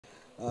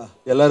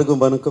Ellarkum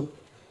vanakkam.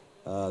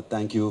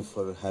 Thank you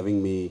for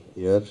having me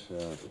here.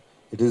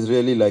 It is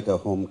really like a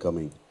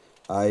homecoming.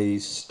 I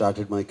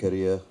started my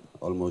career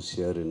almost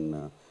here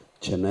in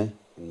Chennai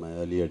in my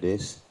earlier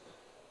days.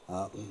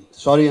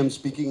 Sorry, I'm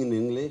speaking in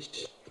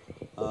English.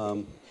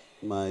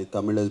 My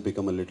Tamil has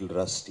become a little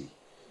rusty,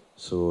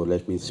 so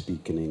let me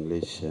speak in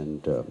English.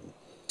 And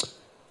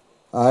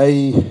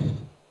I,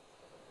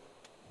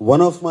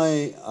 one of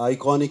my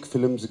iconic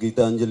films,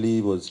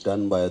 Geetanjali, was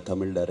done by a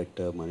Tamil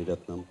director,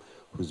 Maniratnam,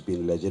 who's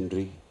been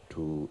legendary.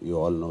 You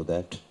all know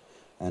that.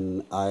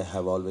 And I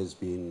have always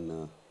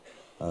been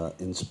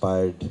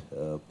inspired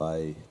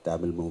by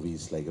Tamil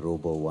movies like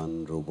Robo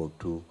 1, Robo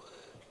 2.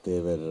 They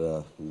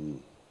were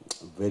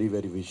very,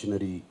 very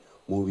visionary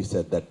movies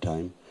at that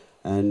time.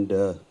 And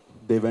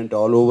they went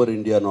all over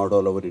India, not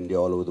all over India,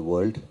 all over the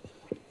world.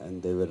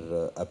 And they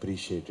were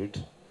appreciated.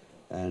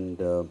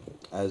 And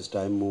as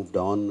time moved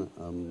on,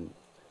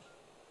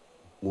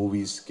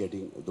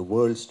 the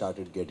world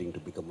started getting to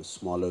become a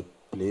smaller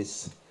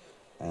place.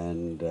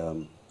 And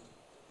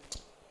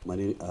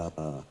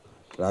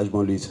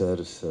Rajmouli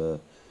sir's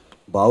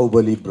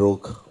Bahubali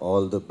broke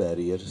all the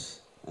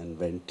barriers and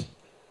went,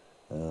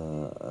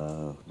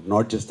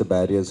 not just the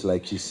barriers,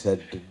 like she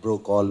said, it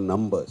broke all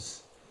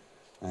numbers.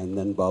 And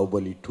then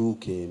Bahubali 2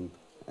 came,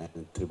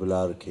 and Triple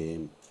R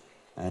came,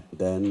 and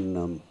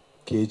then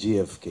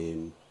KGF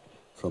came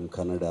from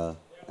Kannada,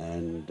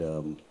 and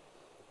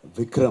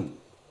Vikram,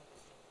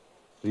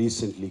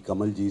 recently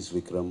Kamalji's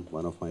Vikram,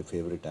 one of my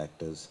favorite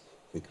actors,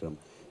 Vikram,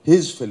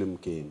 his film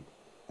came,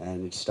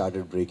 and it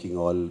started breaking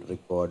all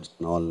records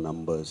and all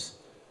numbers.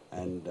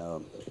 And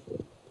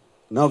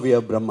now we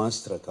have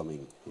Brahmāstra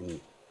coming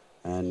in.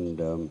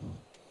 And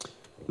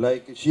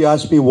like she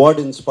asked me what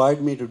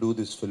inspired me to do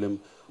this film.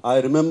 I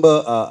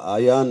remember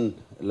Ayan,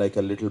 like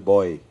a little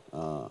boy,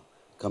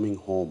 coming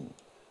home,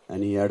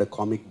 and he had a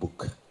comic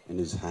book in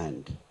his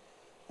hand.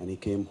 And he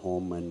came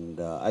home, and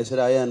I said,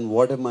 Ayan,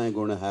 what am I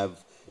going to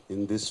have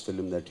in this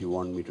film that you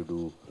want me to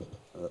do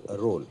a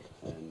role?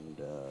 And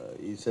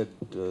he said,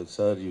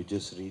 sir, you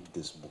just read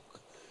this book.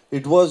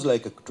 It was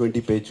like a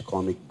 20-page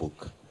comic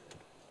book,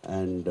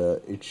 and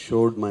it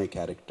showed my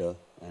character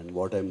and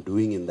what I'm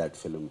doing in that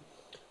film.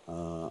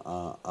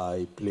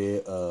 I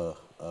play a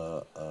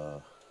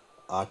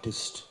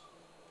artist,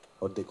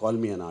 or they call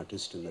me an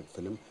artist in that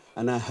film,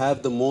 and I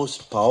have the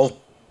most powerful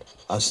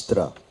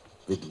astra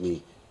with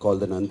me, called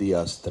the Nandi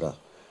Astra,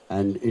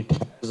 and it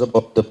has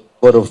about the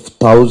power of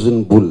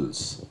 1,000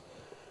 bulls.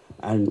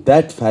 And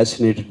that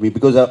fascinated me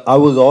because I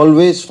was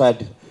always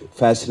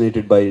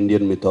fascinated by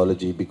Indian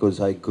mythology, because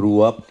I grew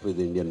up with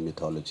Indian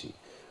mythology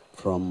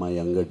from my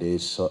younger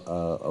days,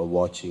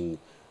 watching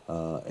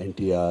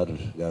NTR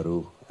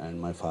Garu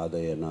and my father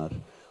NR,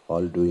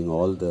 all doing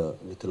all the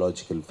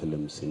mythological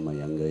films in my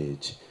younger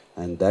age.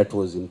 And that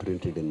was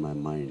imprinted in my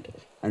mind.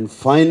 And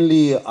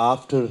finally,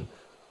 after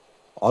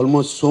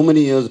almost so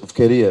many years of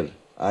career,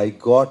 I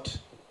got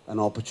an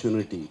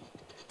opportunity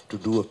to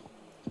do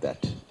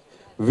that.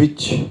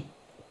 Which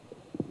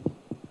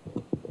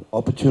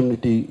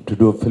opportunity to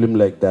do a film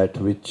like that,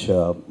 which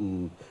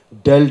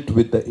dealt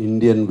with the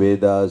Indian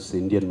Vedas,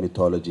 Indian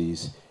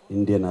mythologies,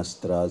 Indian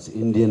astras,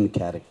 Indian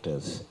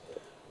characters,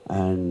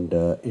 and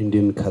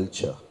Indian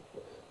culture.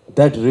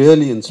 That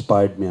really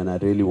inspired me, and I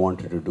really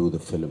wanted to do the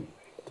film.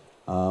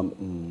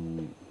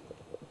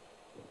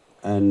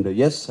 And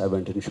yes, I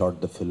went and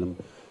shot the film,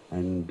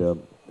 and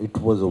it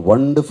was a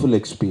wonderful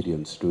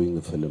experience doing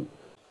the film.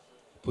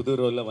 புது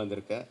ரோலில்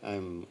வந்திருக்கேன்.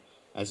 I'm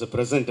as a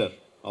presenter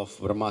of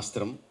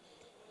Brahmāstram.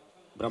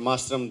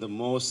 Brahmāstram,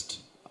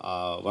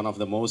 one of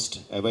the most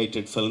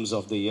awaited films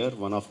of the year,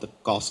 one of the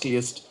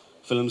costliest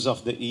films of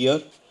the year.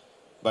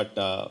 But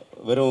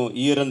வெறும்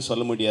இயர்னு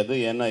சொல்ல முடியாது,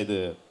 ஏன்னா இது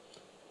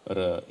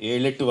ஒரு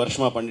 7-8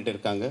 வருஷமாக பண்ணிட்டு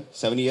இருக்காங்க.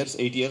 7 years,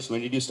 8 years.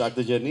 When did you start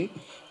the journey?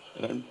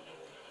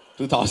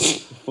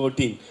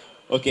 2014.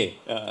 Okay,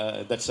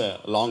 that's a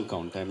long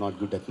count. I'm not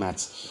good at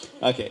maths.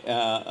 Okay,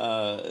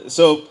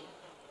 so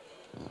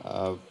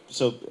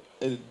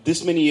this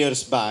many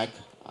years back,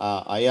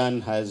 Ayan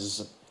has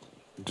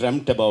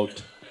dreamt about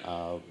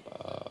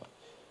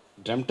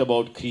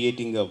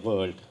creating a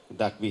world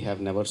that we have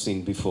never seen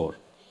before,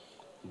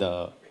 the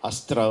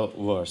Astra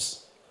verse.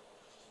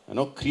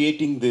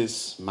 Creating this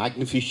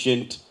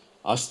magnificent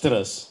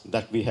astras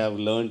that we have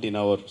learned in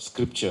our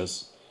scriptures,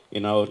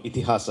 in our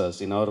itihasas,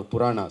 in our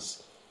Puranas,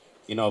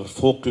 in our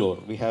folklore.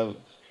 We have,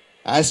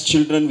 as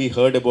children, we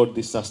heard about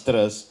these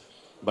astras,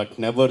 but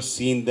never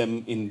seen them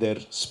in their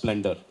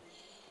splendor.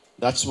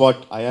 That's what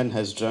Ayan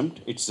has dreamt.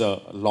 It's a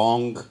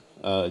long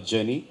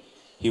journey.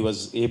 He was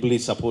ably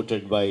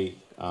supported by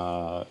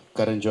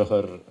Karan,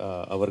 Johar,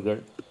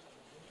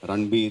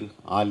 Ranbir,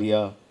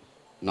 Alia,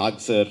 Nag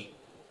sir,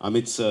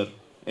 Amit sir.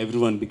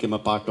 Everyone became a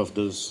part of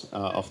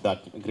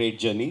that great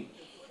journey.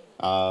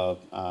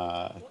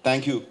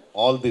 Thank you.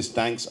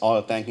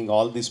 Thanking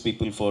all these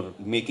people for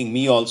making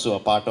me also a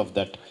part of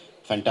that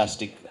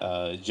fantastic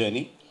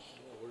journey.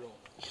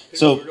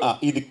 So,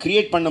 இது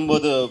create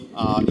பண்ணும்போது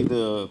இது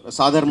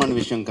சாதாரணமான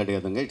விஷயம்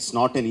கிடையாதுங்க. It's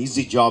not an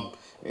easy job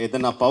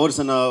ఏదైనా powers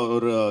అన్న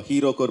ఒక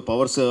హీరోకి ఒక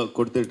పవర్స్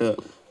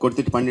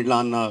కొడుతిట్టు పండిట్లా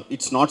అన్న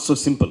it's not so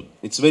simple.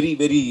 It's very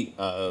very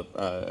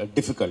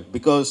difficult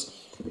because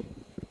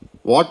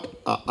what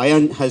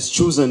Ayan has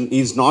chosen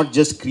is not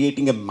just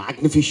creating a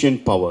magnificent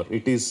power,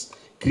 it is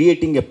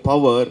creating a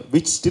power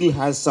which still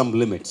has some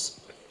limits.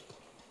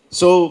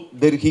 So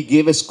there he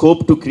gave a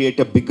scope to create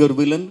a bigger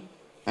villain,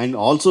 and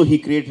also he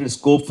created a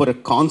scope for a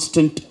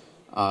constant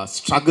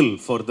struggle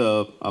for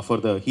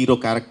the hero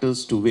characters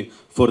to win,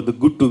 for the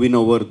good to win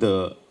over the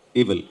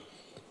evil.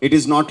 It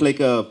is not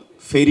like a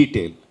fairy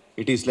tale.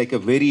 It is like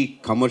a very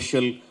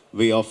commercial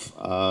way of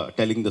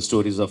telling the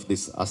stories of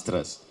these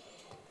astras.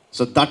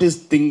 So that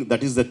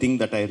is the thing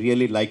that I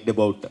really liked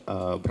about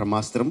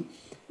Brahmāstram.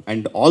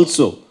 And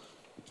also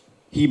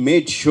he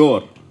made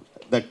sure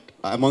that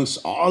amongst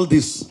all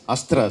these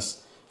astras,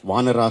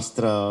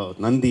 Vanarastra,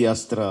 Nandi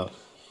Astra,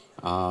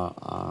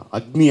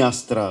 Agni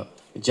Astra,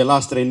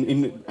 Jalastra,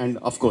 and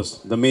of course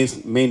the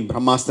main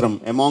Brahmāstram,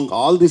 among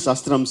all these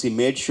astrams he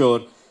made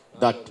sure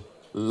that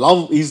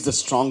love is the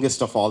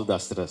strongest of all the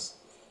astras.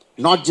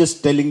 Not just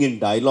telling in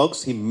dialogues,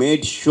 he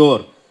made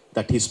sure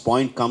that his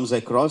point comes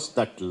across,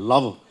 that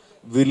love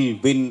will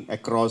win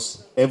across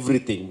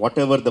everything.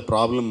 Whatever the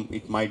problem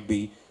it might be,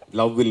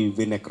 love will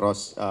win across,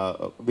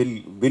 will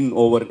win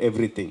over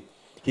everything.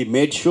 He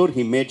made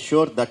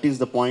sure that is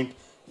the point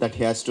that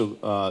he has to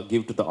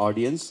give to the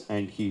audience,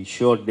 and he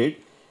sure did.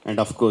 And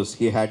of course,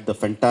 he had the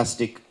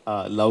fantastic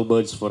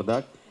lovebirds for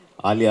that,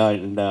 Alia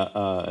and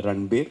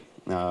Ranbir.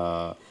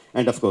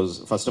 And of course,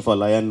 first of all,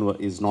 Ayan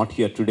is not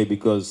here today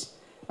because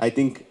I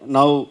think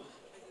now,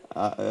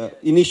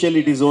 initially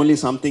it is only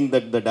something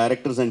that the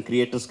directors and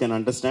creators can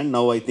understand.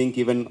 Now I think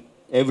even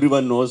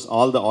everyone knows,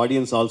 all the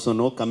audience also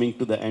know, coming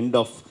to the end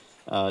of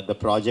the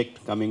project,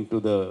 coming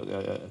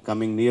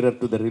nearer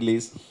to the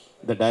release,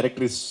 the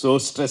director is so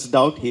stressed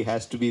out. He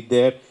has to be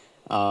there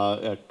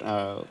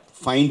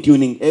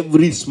fine-tuning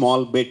every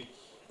small bit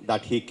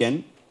that he can.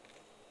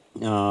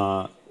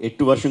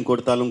 8 వర్షం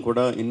కొడతాలం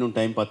కూడా ఇన్నూ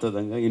time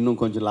పట్టదంగా, ఇన్నూ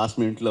కొంచెం last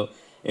మినిట్లో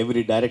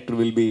every director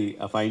will be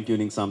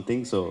fine-tuning something.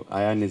 So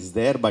Ayan is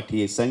there, but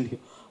he sent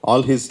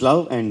all his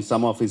love, and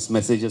some of his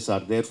messages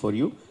are there for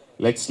you.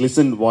 Let's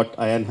listen what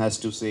Ayan has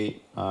to say,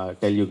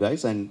 tell you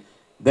guys, and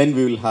then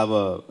we will have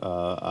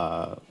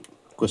a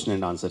question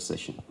and answer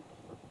session.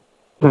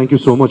 Thank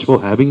you so much for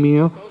having me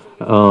here.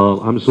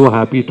 I'm so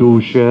happy to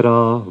share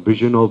our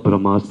vision of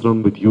Brahmāstram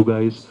with you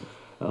guys.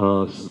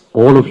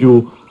 All of you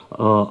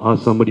are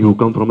somebody who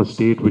come from a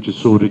state which is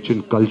so rich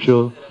in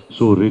culture,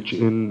 so rich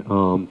in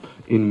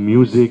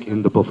music, in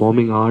the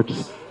performing arts,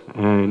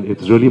 and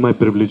it's really my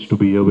privilege to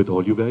be here with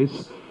all you guys.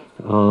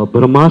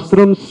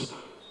 Brahmāstrams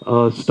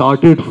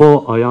started for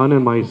Ayan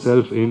and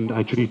myself in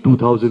actually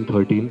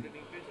 2013.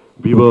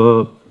 We were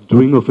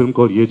doing a film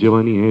called Ye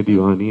Jawani Hai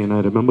Diwani, and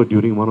I remember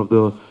during one of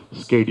the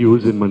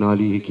schedules in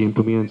Manali, he came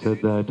to me and said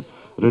that,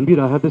 Ranbir,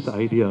 I have this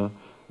idea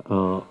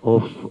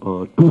of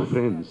two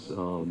friends,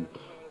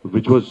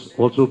 which was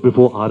also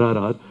before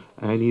RRR,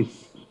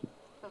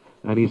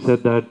 and he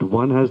said that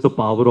one has the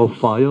power of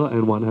fire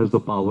and one has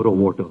the power of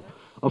water.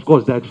 Of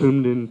course, that film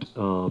didn't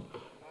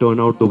turn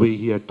out the way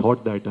he had thought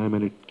that time,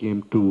 and it came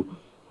to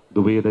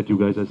the way that you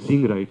guys are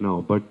seeing right now.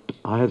 But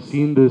I have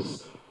seen this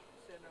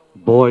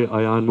boy,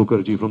 Ayan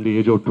Mukerji, from the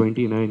age of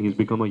 29. He's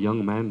become a young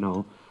man now,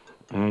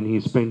 and he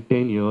spent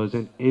 10 years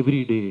and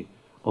every day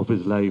of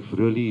his life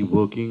really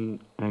working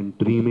and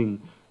dreaming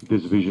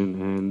this vision.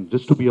 And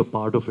just to be a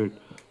part of it,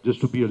 just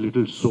to be a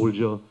little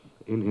soldier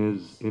in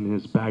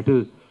his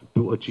battle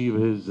to achieve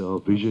his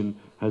vision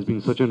has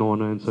been such an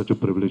honor and such a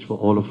privilege for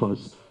all of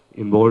us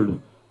involved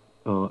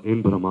in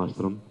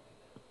Brahmāstram.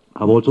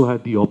 I've also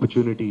had the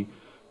opportunity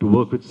to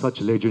work with such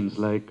legends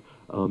like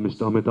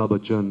Mr. Amitabh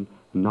Bachchan,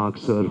 Nag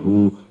sir, who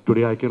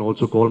today I can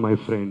also call my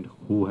friend,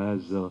 who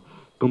has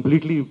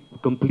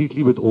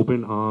completely with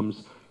open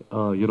arms,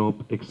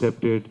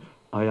 accepted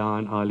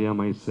Ayan, Alia,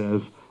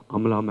 myself,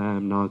 Amla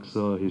ma'am, Nag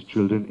sir, his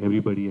children,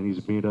 everybody, and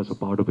he's made us a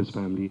part of his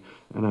family,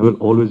 and I will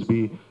always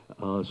be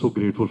so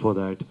grateful for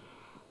that.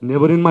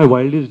 Never in my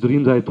wildest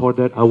dreams I thought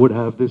that I would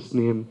have this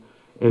name,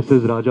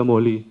 S.S.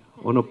 Rajamouli,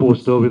 on a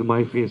poster with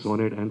my face on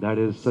it, and that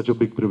is such a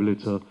big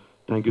privilege, sir.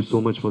 Thank you so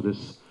much for this.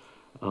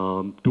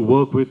 To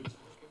work with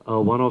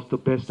one of the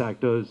best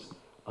actors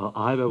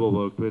I've ever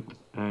worked with,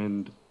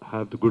 and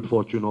have the good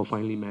fortune of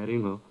finally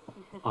marrying her,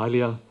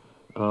 Alia,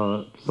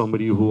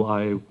 somebody who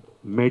I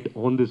met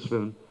on this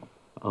film.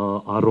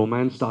 Our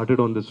romance started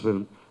on this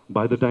film.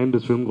 By the time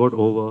this film got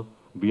over,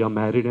 we are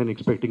married and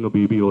expecting a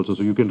baby also.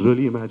 So you can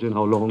really imagine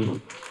how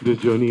long this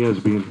journey has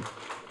been.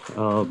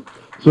 So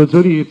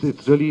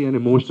it's really an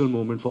emotional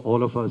moment for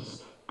all of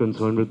us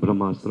concerned with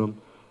Brahmāstram.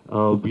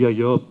 We are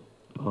here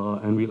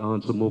and we'll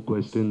answer more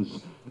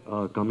questions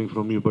coming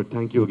from you. But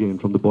thank you again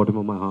from the bottom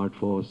of my heart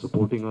for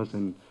supporting us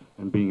and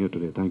being here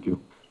today. Thank you.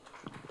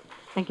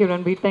 Thank you,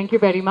 Ranbir. Thank you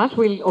very much.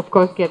 We'll, of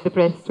course, get the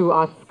press to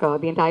ask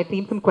the entire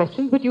team some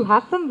questions. But you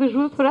have some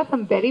visuals for us,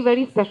 some very,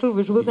 very special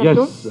visuals.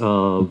 Yes,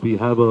 we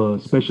have a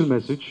special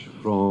message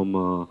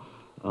from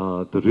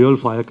the real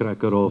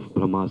firecracker of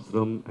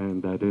Brahmāstram,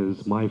 and that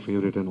is my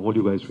favorite and all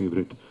you guys'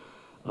 favorite,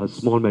 a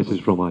small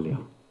message from Alia.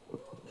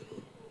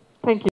 Thank you.